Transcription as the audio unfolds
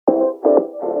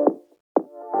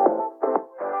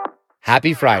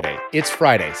Happy Friday. It's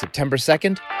Friday, September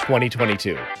 2nd,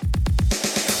 2022.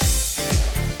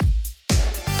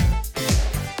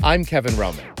 I'm Kevin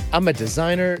Roman. I'm a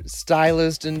designer,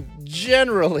 stylist, and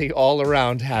generally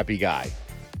all-around happy guy.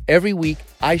 Every week,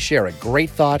 I share a great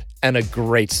thought and a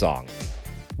great song.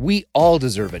 We all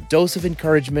deserve a dose of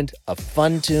encouragement, a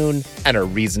fun tune, and a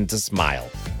reason to smile.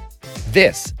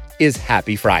 This is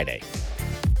Happy Friday.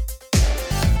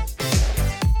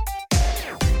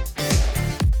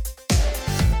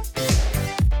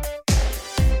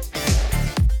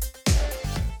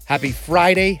 Happy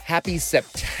Friday, happy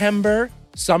September.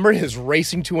 Summer is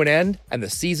racing to an end, and the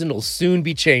season will soon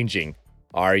be changing.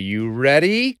 Are you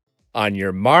ready? On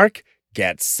your mark,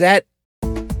 get set.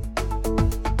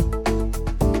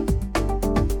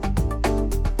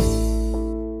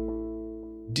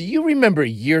 Do you remember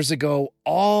years ago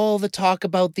all the talk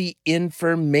about the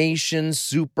information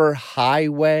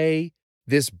superhighway?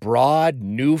 This broad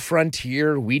new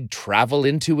frontier we'd travel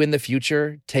into in the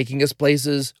future, taking us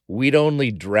places we'd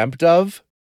only dreamt of?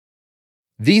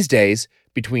 These days,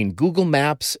 between Google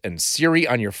Maps and Siri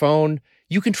on your phone,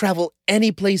 you can travel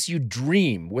any place you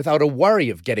dream without a worry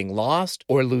of getting lost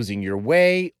or losing your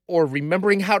way or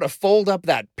remembering how to fold up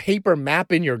that paper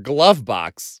map in your glove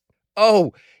box.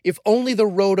 Oh, if only the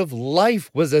road of life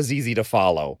was as easy to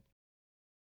follow.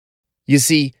 You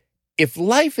see, if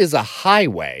life is a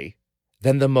highway,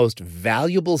 then the most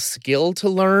valuable skill to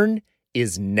learn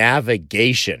is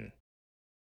navigation.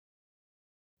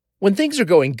 When things are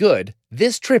going good,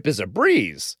 this trip is a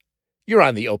breeze. You're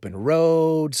on the open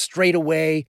road, straight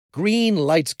away, green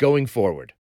lights going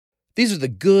forward. These are the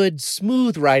good,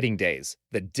 smooth riding days,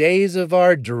 the days of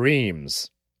our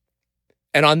dreams.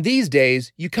 And on these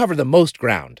days, you cover the most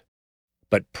ground.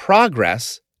 But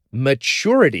progress,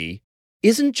 maturity,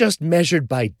 isn't just measured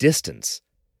by distance.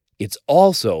 It's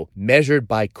also measured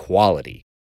by quality.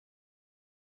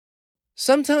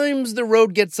 Sometimes the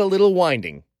road gets a little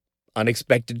winding.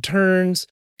 Unexpected turns,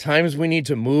 times we need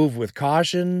to move with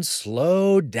caution,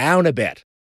 slow down a bit.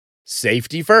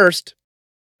 Safety first.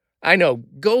 I know,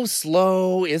 go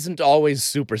slow isn't always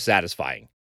super satisfying.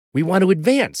 We want to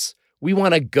advance. We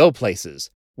want to go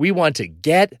places. We want to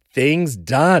get things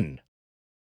done.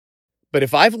 But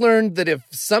if I've learned that if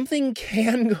something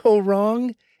can go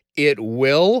wrong, it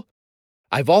will,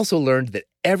 I've also learned that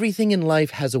everything in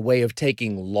life has a way of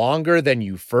taking longer than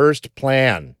you first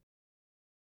plan.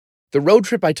 The road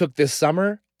trip I took this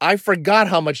summer, I forgot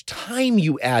how much time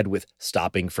you add with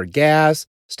stopping for gas,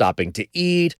 stopping to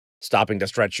eat, stopping to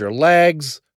stretch your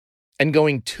legs. And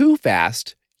going too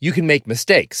fast, you can make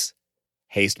mistakes.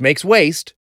 Haste makes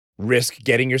waste, risk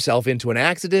getting yourself into an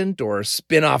accident or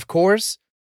spin off course.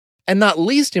 And not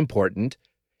least important,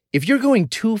 if you're going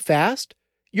too fast,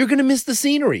 you're going to miss the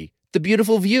scenery, the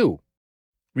beautiful view.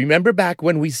 Remember back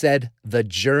when we said the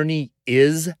journey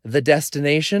is the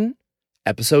destination?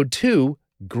 Episode 2,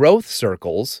 Growth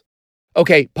Circles.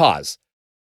 Okay, pause.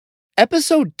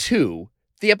 Episode 2,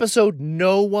 the episode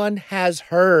no one has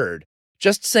heard.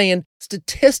 Just saying,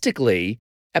 statistically,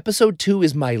 episode 2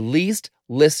 is my least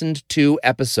listened to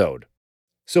episode.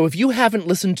 So if you haven't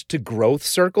listened to Growth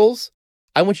Circles,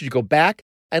 I want you to go back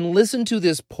and listen to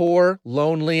this poor,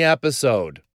 lonely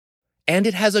episode. And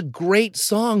it has a great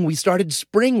song we started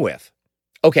spring with.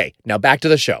 Okay, now back to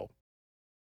the show.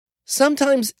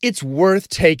 Sometimes it's worth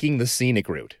taking the scenic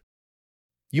route.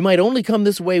 You might only come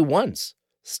this way once.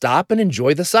 Stop and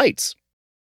enjoy the sights.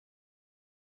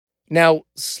 Now,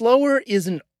 slower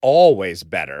isn't always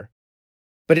better,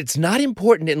 but it's not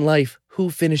important in life who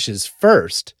finishes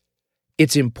first.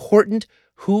 It's important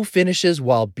who finishes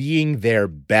while being their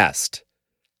best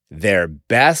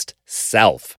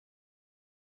self.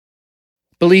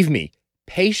 Believe me,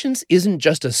 patience isn't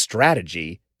just a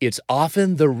strategy, it's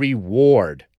often the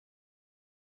reward.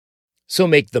 So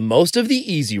make the most of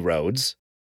the easy roads,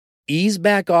 ease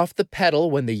back off the pedal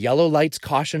when the yellow lights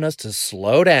caution us to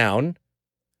slow down.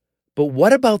 But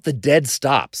what about the dead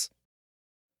stops?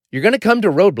 You're going to come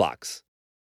to roadblocks.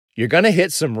 You're going to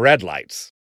hit some red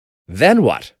lights. Then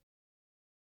what?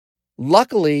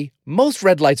 Luckily, most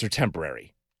red lights are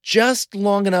temporary, just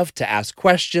long enough to ask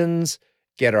questions,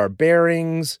 get our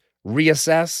bearings,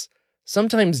 reassess,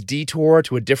 sometimes detour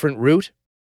to a different route.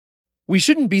 We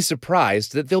shouldn't be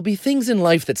surprised that there'll be things in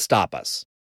life that stop us,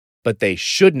 but they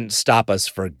shouldn't stop us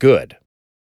for good.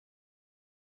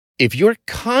 If you're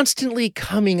constantly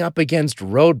coming up against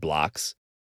roadblocks,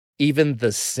 even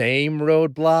the same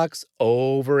roadblocks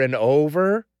over and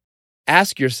over,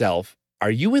 ask yourself,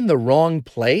 are you in the wrong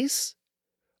place?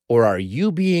 Or are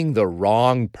you being the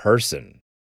wrong person?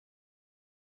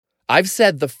 I've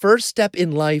said the first step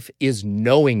in life is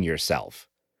knowing yourself.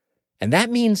 And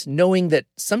that means knowing that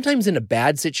sometimes in a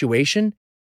bad situation,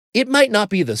 it might not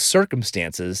be the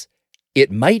circumstances,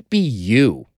 it might be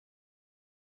you.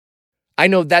 I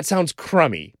know that sounds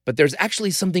crummy, but there's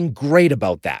actually something great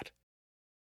about that.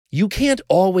 You can't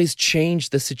always change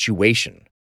the situation,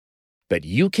 but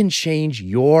you can change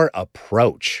your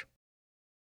approach.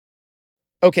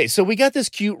 Okay, so we got this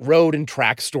cute road and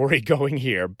track story going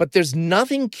here, but there's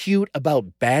nothing cute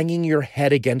about banging your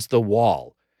head against the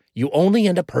wall. You only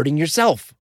end up hurting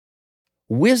yourself.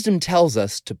 Wisdom tells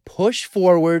us to push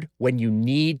forward when you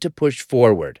need to push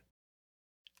forward.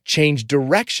 Change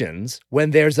directions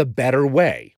when there's a better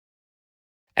way.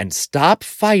 And stop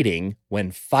fighting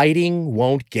when fighting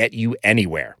won't get you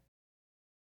anywhere.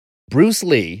 Bruce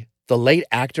Lee, the late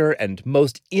actor and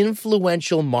most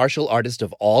influential martial artist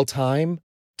of all time,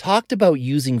 talked about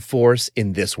using force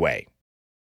in this way.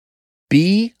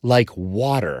 Be like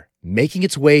water making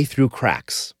its way through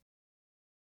cracks.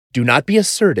 Do not be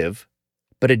assertive,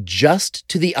 but adjust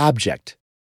to the object,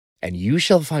 and you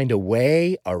shall find a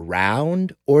way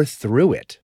around or through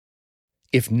it.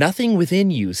 If nothing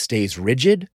within you stays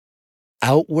rigid,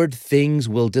 outward things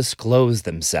will disclose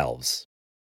themselves.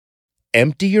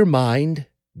 Empty your mind,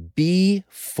 be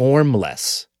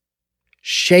formless,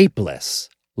 shapeless,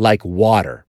 like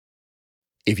water.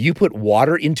 If you put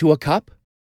water into a cup,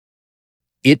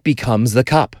 it becomes the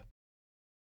cup.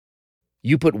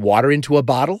 You put water into a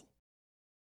bottle,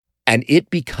 and it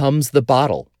becomes the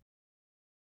bottle.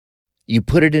 You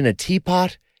put it in a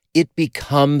teapot, it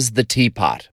becomes the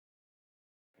teapot.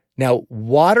 Now,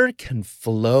 water can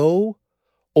flow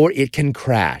or it can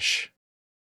crash.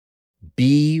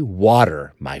 Be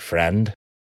water, my friend.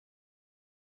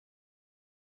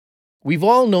 We've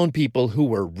all known people who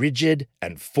were rigid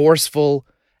and forceful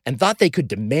and thought they could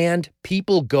demand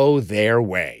people go their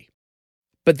way.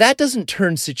 But that doesn't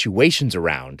turn situations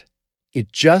around.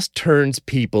 It just turns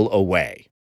people away.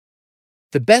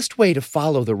 The best way to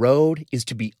follow the road is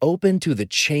to be open to the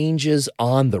changes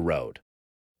on the road.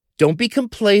 Don't be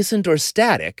complacent or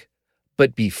static,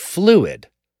 but be fluid,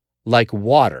 like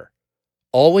water,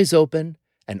 always open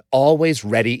and always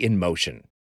ready in motion.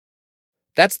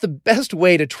 That's the best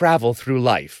way to travel through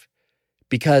life,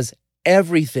 because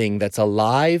everything that's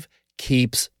alive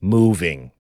keeps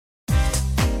moving.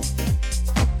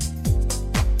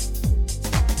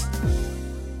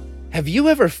 Have you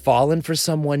ever fallen for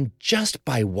someone just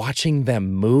by watching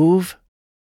them move?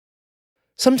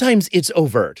 Sometimes it's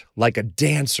overt, like a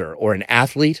dancer or an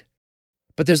athlete,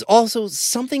 but there's also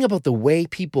something about the way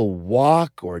people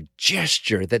walk or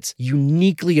gesture that's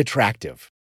uniquely attractive.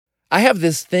 I have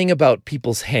this thing about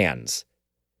people's hands.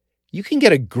 You can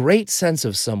get a great sense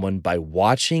of someone by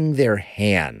watching their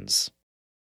hands.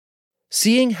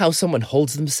 Seeing how someone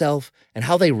holds themselves and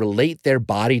how they relate their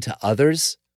body to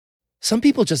others. Some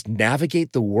people just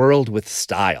navigate the world with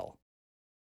style.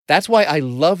 That's why I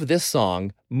love this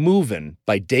song, Movin'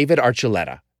 by David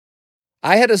Archuleta.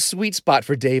 I had a sweet spot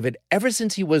for David ever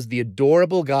since he was the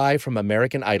adorable guy from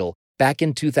American Idol back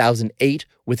in 2008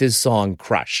 with his song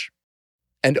Crush.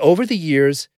 And over the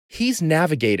years, he's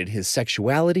navigated his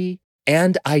sexuality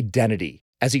and identity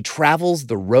as he travels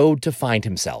the road to find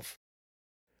himself,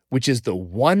 which is the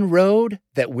one road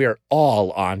that we're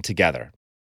all on together.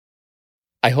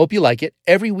 I hope you like it.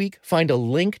 Every week, find a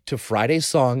link to Friday's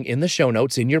song in the show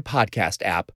notes in your podcast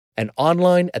app and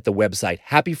online at the website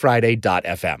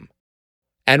happyfriday.fm.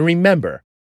 And remember,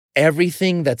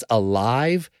 everything that's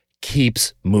alive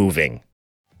keeps moving.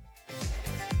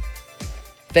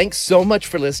 Thanks so much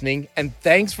for listening, and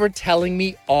thanks for telling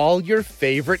me all your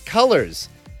favorite colors.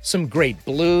 Some great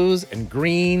blues and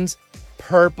greens,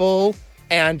 purple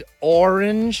and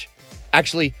orange.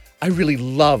 Actually, I really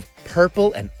love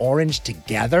purple and orange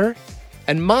together.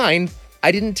 And mine,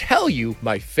 I didn't tell you,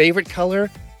 my favorite color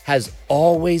has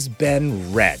always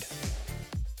been red.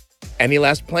 Any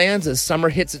last plans as summer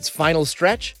hits its final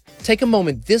stretch? Take a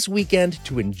moment this weekend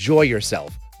to enjoy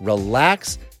yourself,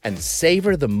 relax, and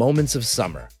savor the moments of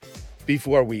summer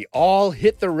before we all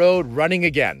hit the road running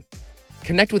again.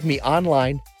 Connect with me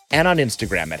online and on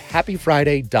Instagram at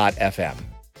happyfriday.fm.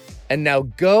 And now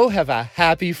go have a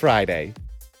happy Friday.